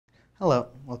Hello,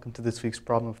 welcome to this week's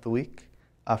problem of the week.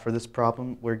 For this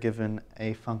problem, we're given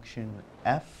a function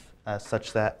f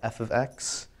such that f of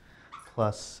x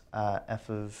plus f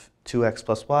of 2x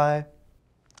plus y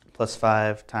plus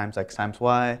 5 times x times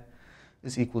y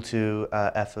is equal to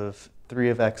f of 3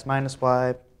 of x minus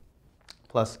y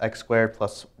plus x squared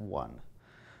plus 1.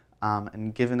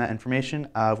 And given that information,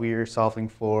 we are solving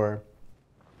for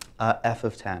f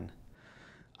of 10.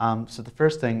 So the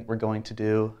first thing we're going to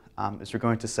do is we're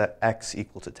going to set x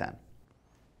equal to 10.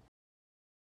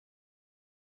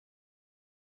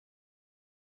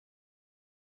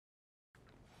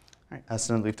 All right,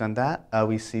 so now that we've done that,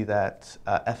 we see that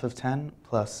f of 10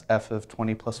 plus f of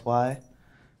 20 plus y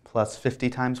plus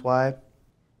 50 times y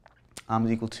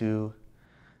is equal to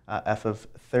f of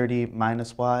 30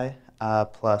 minus y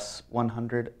plus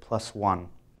 100 plus 1.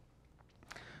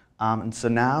 And so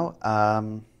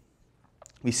now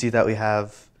we see that we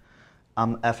have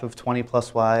f of 20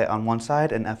 plus y on one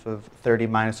side and f of 30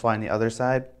 minus y on the other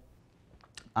side.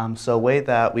 So a way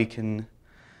that we can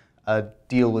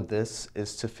deal with this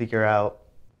is to figure out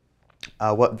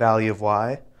what value of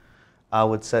y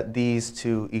would set these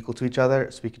two equal to each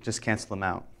other, so we can just cancel them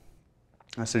out.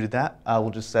 So to do that, we'll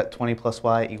just set 20 plus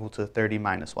y equal to 30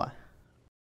 minus y.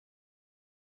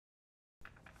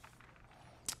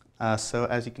 So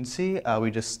as you can see, we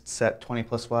just set 20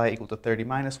 plus y equal to 30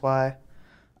 minus y,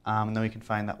 and then we can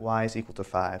find that y is equal to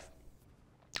 5.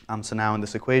 So now in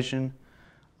this equation,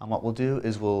 what we'll do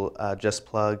is we'll just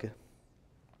plug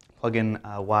in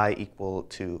y equal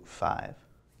to 5.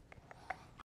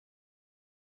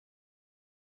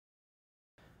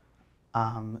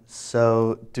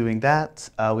 So doing that,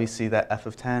 we see that f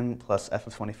of 10 plus f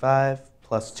of 25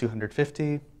 plus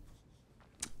 250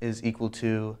 is equal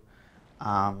to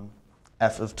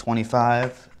f of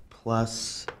 25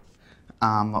 plus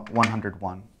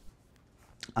 101.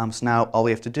 So now all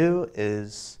we have to do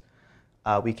is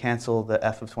we cancel the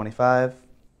f of 25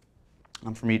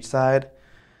 from each side,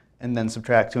 and then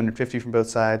subtract 250 from both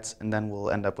sides, and then we'll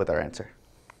end up with our answer.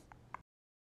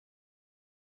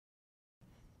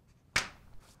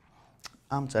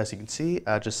 So as you can see,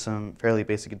 just some fairly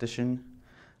basic addition.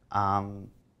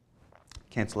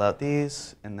 Cancel out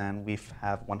these, and then we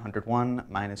have 101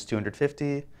 minus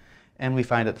 250, and we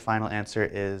find that the final answer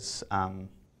is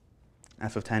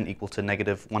f of 10 equal to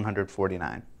negative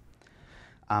 149.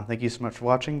 Thank you so much for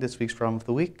watching this week's problem of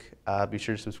the week. Be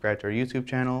sure to subscribe to our YouTube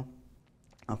channel,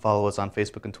 follow us on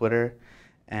Facebook and Twitter,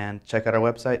 and check out our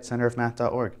website,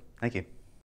 centerofmath.org. Thank you.